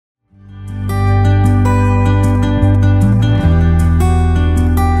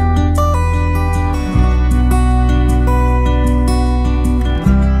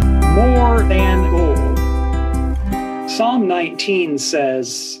18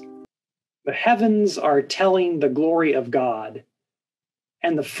 says, "The heavens are telling the glory of God,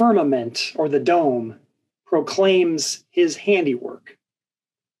 and the firmament, or the dome, proclaims his handiwork."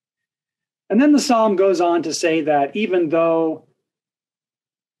 And then the psalm goes on to say that even though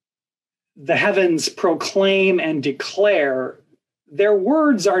the heavens proclaim and declare, their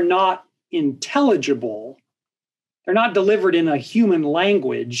words are not intelligible. They're not delivered in a human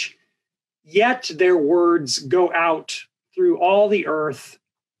language, yet their words go out through all the earth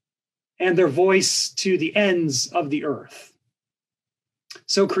and their voice to the ends of the earth.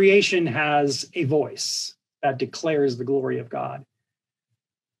 So creation has a voice that declares the glory of God.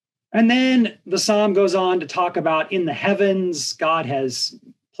 And then the psalm goes on to talk about in the heavens, God has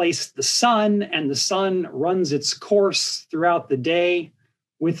placed the sun, and the sun runs its course throughout the day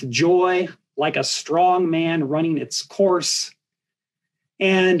with joy, like a strong man running its course.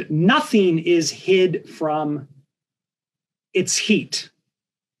 And nothing is hid from its heat.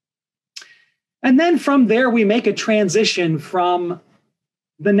 And then from there, we make a transition from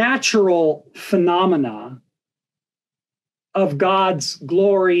the natural phenomena of God's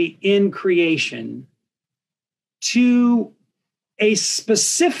glory in creation to a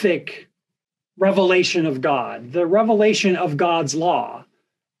specific revelation of God, the revelation of God's law.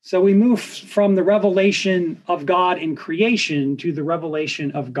 So we move from the revelation of God in creation to the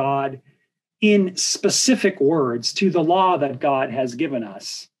revelation of God in specific words, to the law that God has given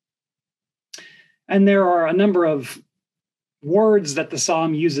us. And there are a number of words that the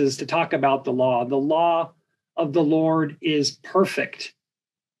psalm uses to talk about the law. The law of the Lord is perfect,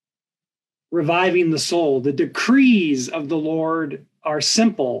 reviving the soul. The decrees of the Lord are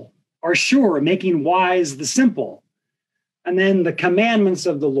simple, are sure, making wise the simple. And then the commandments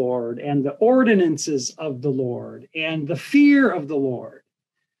of the Lord and the ordinances of the Lord and the fear of the Lord.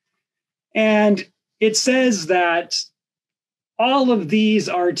 And it says that all of these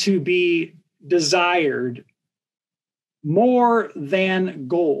are to be desired more than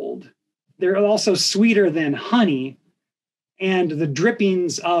gold. They're also sweeter than honey and the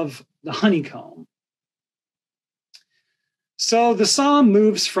drippings of the honeycomb. So the psalm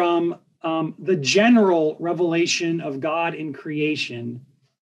moves from the general revelation of God in creation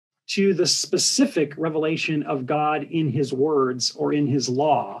to the specific revelation of God in his words or in his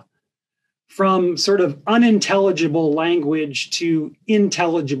law, from sort of unintelligible language to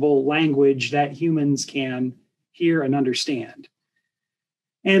intelligible language that humans can hear and understand.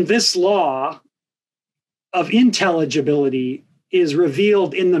 And this law of intelligibility is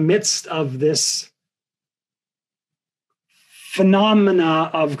revealed in the midst of this phenomena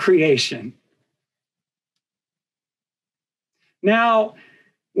of creation. Now,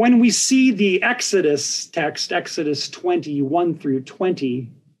 when we see the Exodus text, Exodus 21 through 20,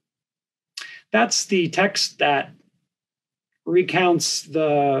 that's the text that recounts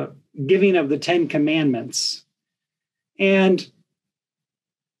the giving of the Ten Commandments. And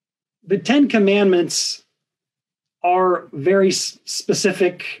the Ten Commandments are very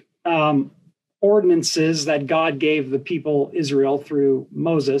specific ordinances that God gave the people Israel through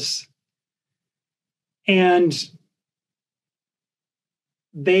Moses. And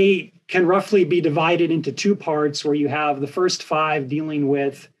they can roughly be divided into two parts, where you have the first five dealing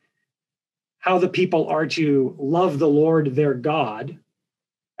with how the people are to love the Lord their God,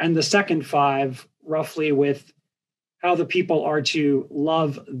 and the second five roughly with how the people are to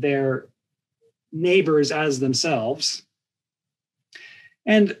love their neighbors as themselves.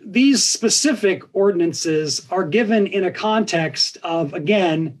 And these specific ordinances are given in a context of,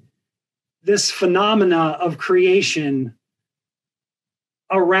 again, this phenomena of creation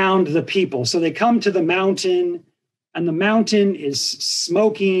around the people. So they come to the mountain, and the mountain is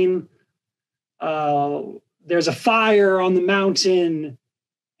smoking. There's a fire on the mountain,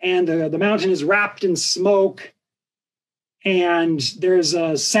 and the mountain is wrapped in smoke. And there's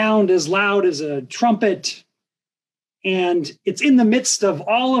a sound as loud as a trumpet. And it's in the midst of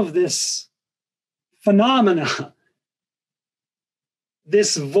all of this phenomena,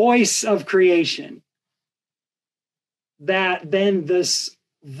 this voice of creation, that then this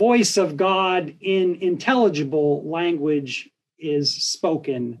voice of God in intelligible language is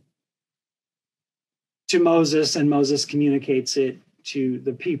spoken to Moses, and Moses communicates it to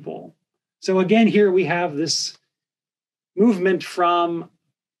the people. So again, here we have this movement from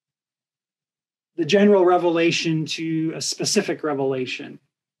the general revelation to a specific revelation.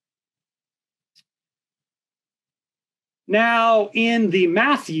 Now, in the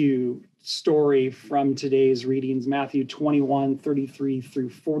Matthew story from today's readings, Matthew 21, 33 through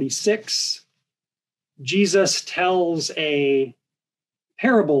 46, Jesus tells a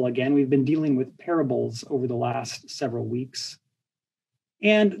parable again. We've been dealing with parables over the last several weeks.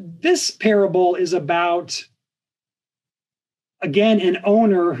 And this parable is about, again, an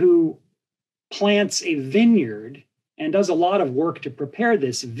owner who plants a vineyard and does a lot of work to prepare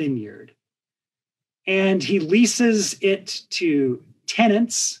this vineyard. And he leases it to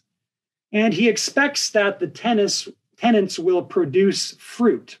tenants, and he expects that the tenants will produce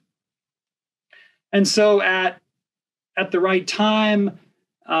fruit. And so at the right time,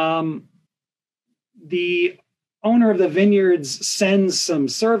 the owner of the vineyards sends some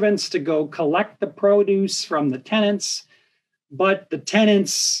servants to go collect the produce from the tenants, but the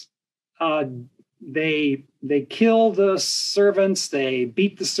tenants, they kill the servants, they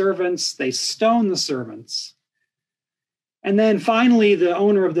beat the servants, they stone the servants. And then finally, the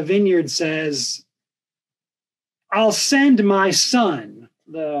owner of the vineyard says, I'll send my son,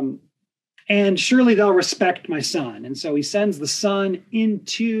 and surely they'll respect my son. And so he sends the son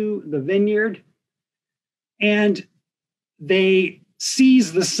into the vineyard, and they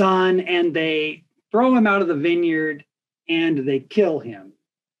seize the son and they throw him out of the vineyard and they kill him.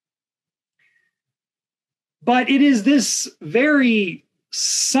 But it is this very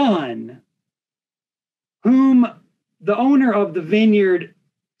son whom the owner of the vineyard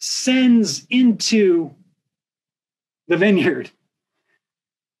sends into the vineyard.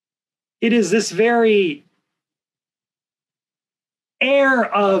 It is this very heir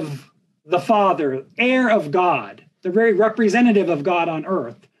of the Father, heir of God, the very representative of God on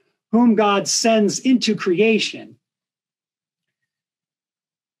earth, whom God sends into creation,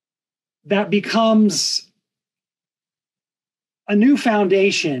 that becomes a new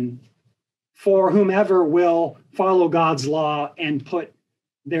foundation for whomever will follow God's law and put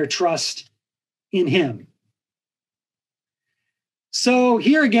their trust in him. So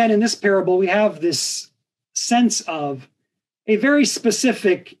here again in this parable, we have this sense of a very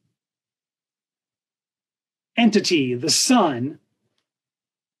specific entity, the Son,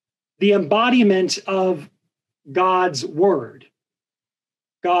 the embodiment of God's word,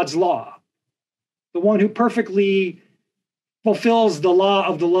 God's law, the one who perfectly fulfills the law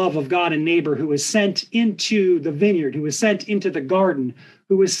of the love of God and neighbor, who was sent into the vineyard, who was sent into the garden,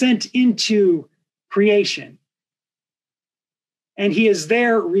 who was sent into creation. And he is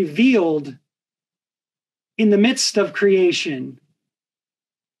there revealed in the midst of creation,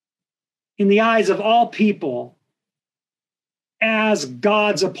 in the eyes of all people, as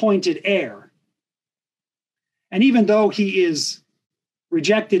God's appointed heir. And even though he is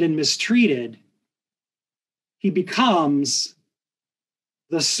rejected and mistreated, he becomes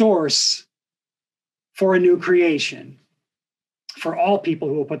the source for a new creation for all people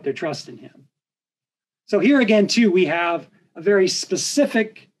who will put their trust in him. So here again, too, we have a very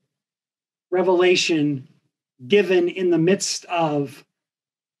specific revelation given in the midst of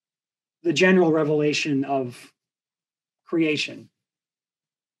the general revelation of creation.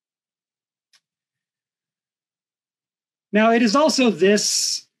 Now, it is also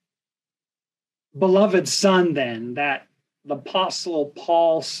this beloved Son, then, that the Apostle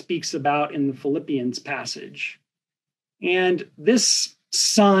Paul speaks about in the Philippians passage. And this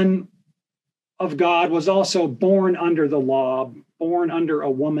Son of God was also born under the law, born of a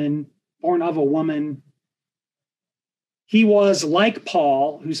woman. He was, like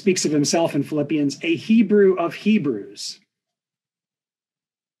Paul, who speaks of himself in Philippians, a Hebrew of Hebrews.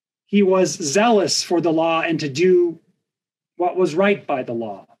 He was zealous for the law and to do what was right by the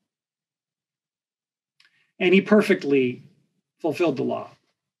law. And he perfectly fulfilled the law.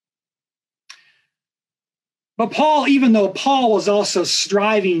 But Paul, even though Paul was also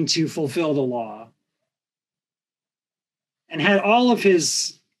striving to fulfill the law and had all of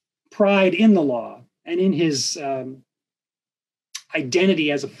his pride in the law and in his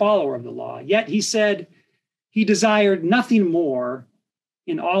identity as a follower of the law, yet he said he desired nothing more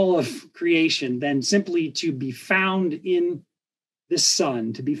in all of creation than simply to be found in this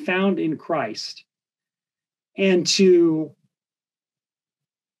Son, to be found in Christ, and to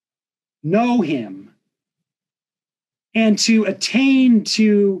know him, and to attain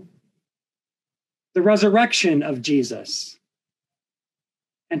to the resurrection of Jesus,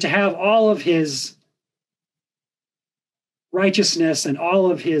 and to have all of his righteousness and all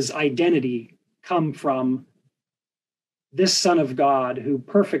of his identity come from this Son of God, who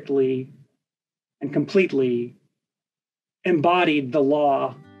perfectly and completely embodied the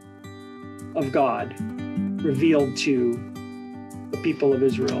law of God revealed to the people of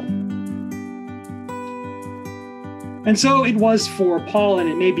Israel. And so it was for Paul, and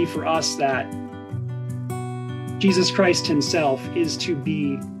it may be for us, that Jesus Christ himself is to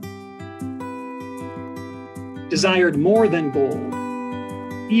be desired more than gold,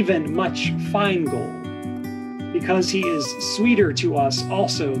 even much fine gold, because he is sweeter to us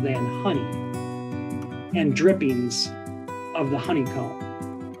also than honey and drippings of the honeycomb.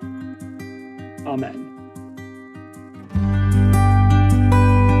 Amen.